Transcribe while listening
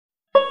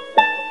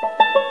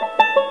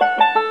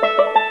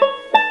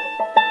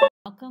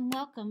Welcome,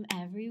 welcome,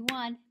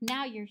 everyone.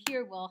 Now you're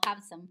here, we'll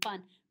have some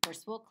fun.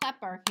 First, we'll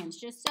clap our hands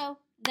just so.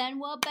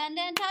 Then we'll bend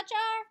and touch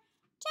our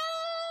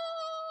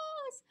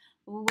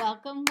toes.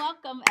 Welcome,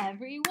 welcome,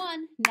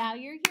 everyone. Now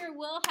you're here,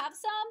 we'll have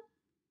some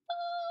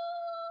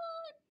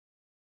fun.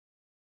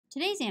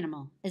 Today's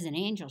animal is an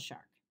angel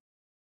shark.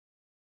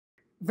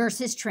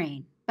 Versus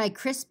Train by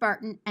Chris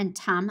Barton and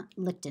Tom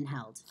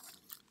Lichtenheld.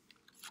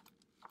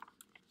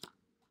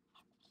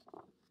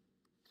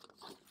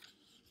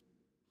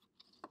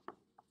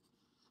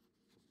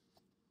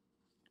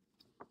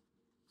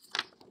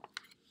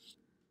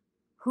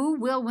 Who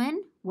will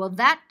win? Well,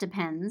 that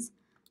depends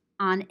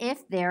on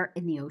if they're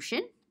in the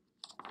ocean.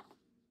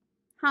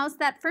 How's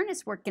that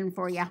furnace working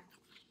for you?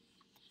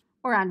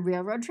 Or on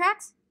railroad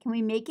tracks? Can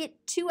we make it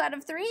 2 out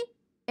of 3?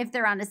 If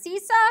they're on a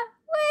seesaw?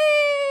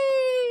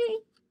 Whee!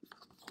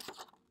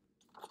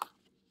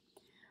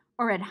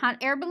 Or at hot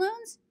air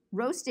balloons?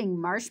 Roasting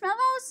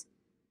marshmallows?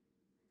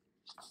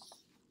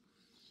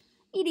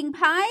 Eating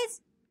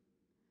pies?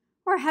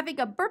 Or having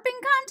a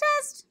burping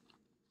contest?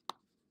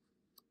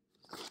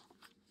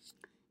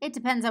 It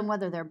depends on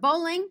whether they're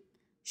bowling,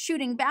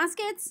 shooting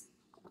baskets,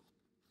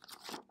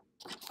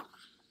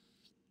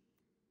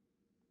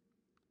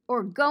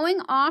 or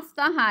going off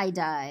the high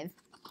dive.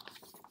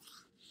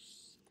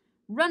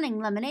 Running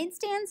lemonade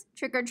stands,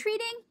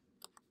 trick-or-treating,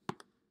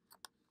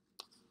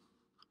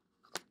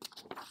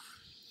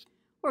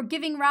 or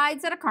giving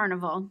rides at a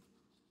carnival.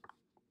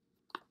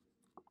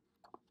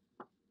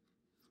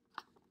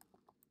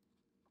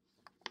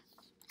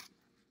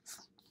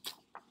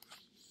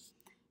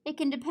 It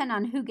can depend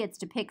on who gets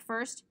to pick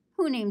first,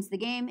 who names the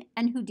game,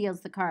 and who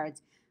deals the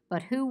cards.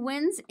 But who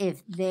wins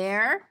if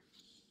they're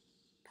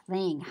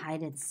playing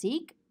hide and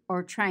seek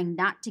or trying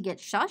not to get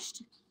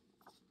shushed?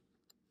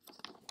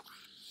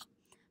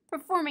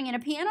 Performing in a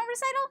piano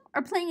recital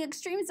or playing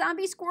extreme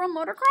zombie squirrel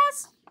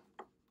motocross?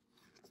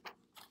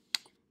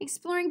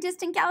 Exploring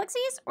distant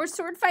galaxies or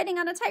sword fighting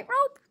on a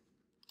tightrope?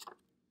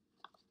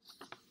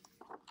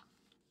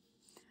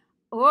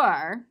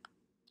 Or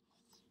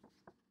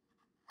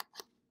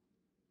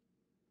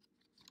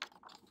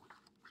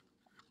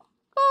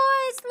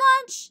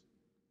lunch.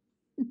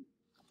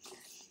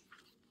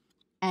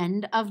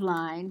 End of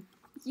line.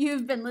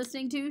 You've been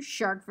listening to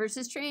Shark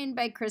vs. Train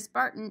by Chris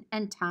Barton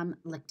and Tom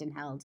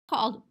Lichtenheld.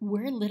 Called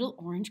We're Little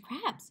Orange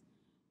Crabs.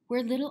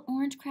 We're little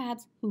orange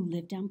crabs who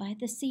live down by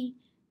the sea.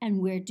 And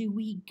where do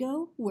we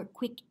go? We're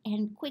quick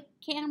and quick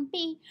can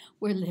be.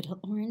 We're little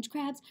orange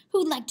crabs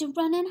who like to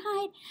run and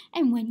hide.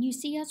 And when you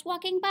see us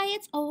walking by,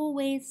 it's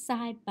always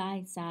side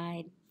by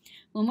side.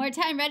 One more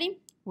time, ready?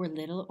 We're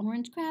little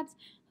orange crabs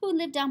who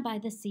live down by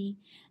the sea.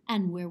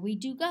 And where we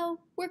do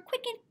go, we're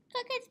quick and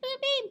quick as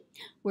baby.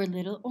 We're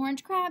little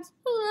orange crabs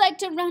who like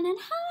to run and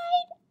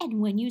hide. And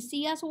when you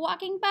see us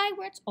walking by,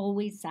 where it's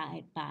always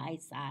side by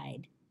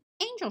side.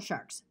 Angel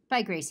Sharks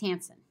by Grace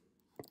Hansen.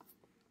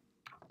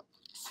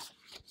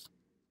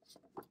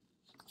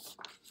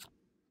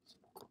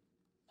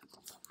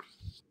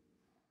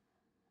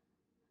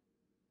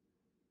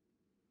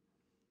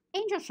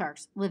 Angel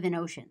sharks live in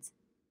oceans.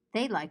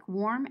 They like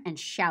warm and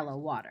shallow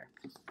water.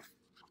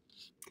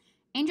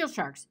 Angel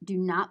sharks do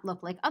not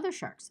look like other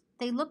sharks.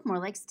 They look more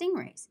like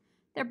stingrays.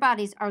 Their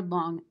bodies are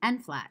long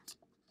and flat.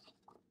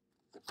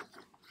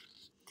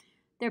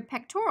 Their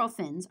pectoral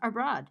fins are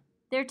broad.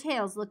 Their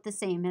tails look the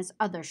same as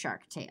other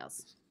shark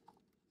tails.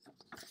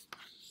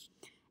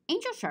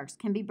 Angel sharks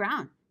can be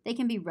brown. They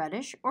can be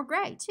reddish or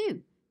gray,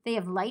 too. They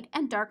have light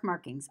and dark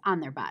markings on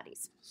their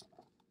bodies.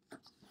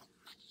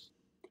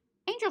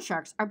 Angel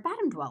sharks are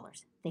bottom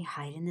dwellers. They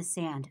hide in the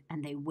sand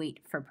and they wait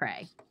for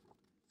prey.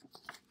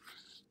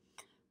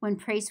 When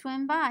prey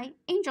swim by,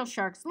 angel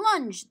sharks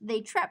lunge.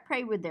 They trap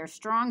prey with their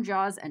strong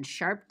jaws and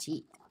sharp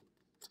teeth.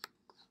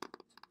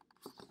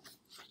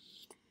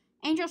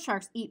 Angel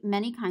sharks eat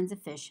many kinds of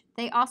fish.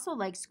 They also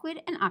like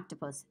squid and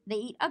octopus. They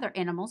eat other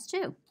animals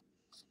too.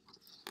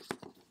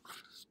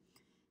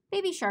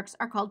 Baby sharks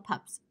are called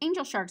pups.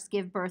 Angel sharks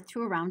give birth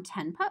to around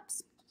 10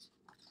 pups.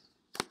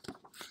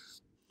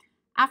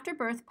 After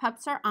birth,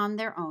 pups are on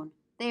their own.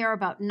 They are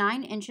about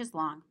 9 inches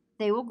long.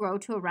 They will grow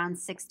to around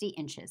 60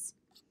 inches.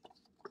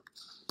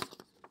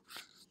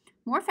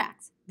 More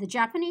facts. The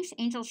Japanese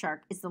angel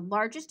shark is the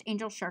largest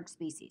angel shark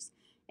species.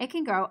 It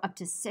can grow up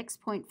to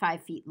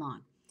 6.5 feet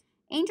long.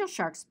 Angel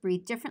sharks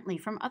breathe differently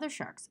from other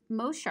sharks.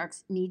 Most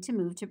sharks need to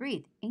move to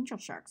breathe. Angel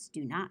sharks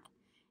do not.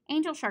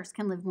 Angel sharks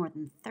can live more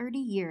than 30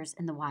 years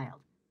in the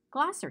wild.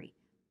 Glossary.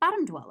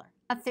 Bottom dweller.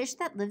 A fish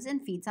that lives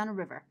and feeds on a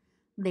river,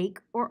 lake,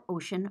 or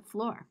ocean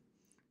floor.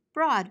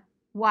 Broad.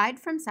 Wide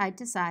from side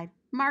to side.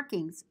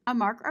 Markings. A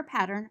mark or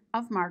pattern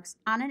of marks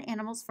on an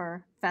animal's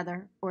fur,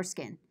 feather, or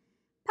skin.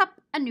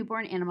 Pup, a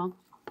newborn animal.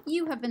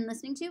 You have been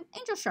listening to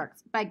Angel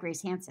Sharks by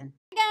Grace Hansen.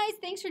 Hey guys,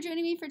 thanks for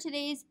joining me for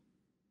today's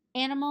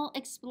Animal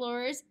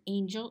Explorers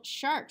Angel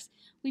Sharks.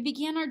 We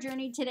began our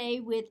journey today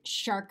with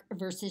Shark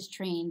vs.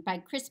 Train by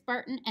Chris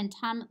Barton and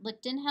Tom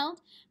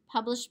Lichtenheld,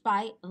 published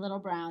by Little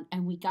Brown.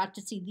 And we got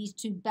to see these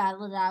two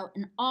battle it out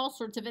in all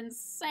sorts of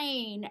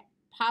insane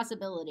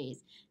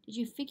possibilities. Did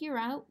you figure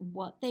out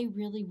what they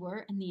really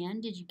were in the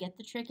end? Did you get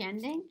the trick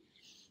ending?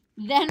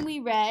 Then we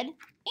read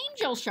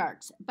Angel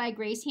Sharks by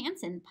Grace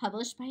Hansen,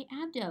 published by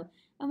ABDO.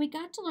 And we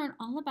got to learn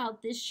all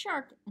about this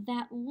shark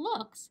that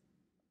looks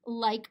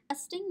like a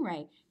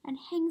stingray and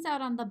hangs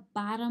out on the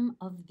bottom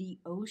of the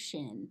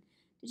ocean.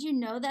 Did you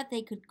know that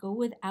they could go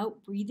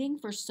without breathing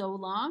for so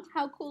long?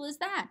 How cool is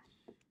that?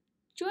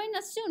 Join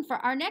us soon for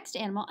our next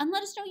animal and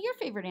let us know your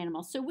favorite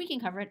animal so we can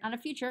cover it on a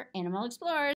future Animal Explorers.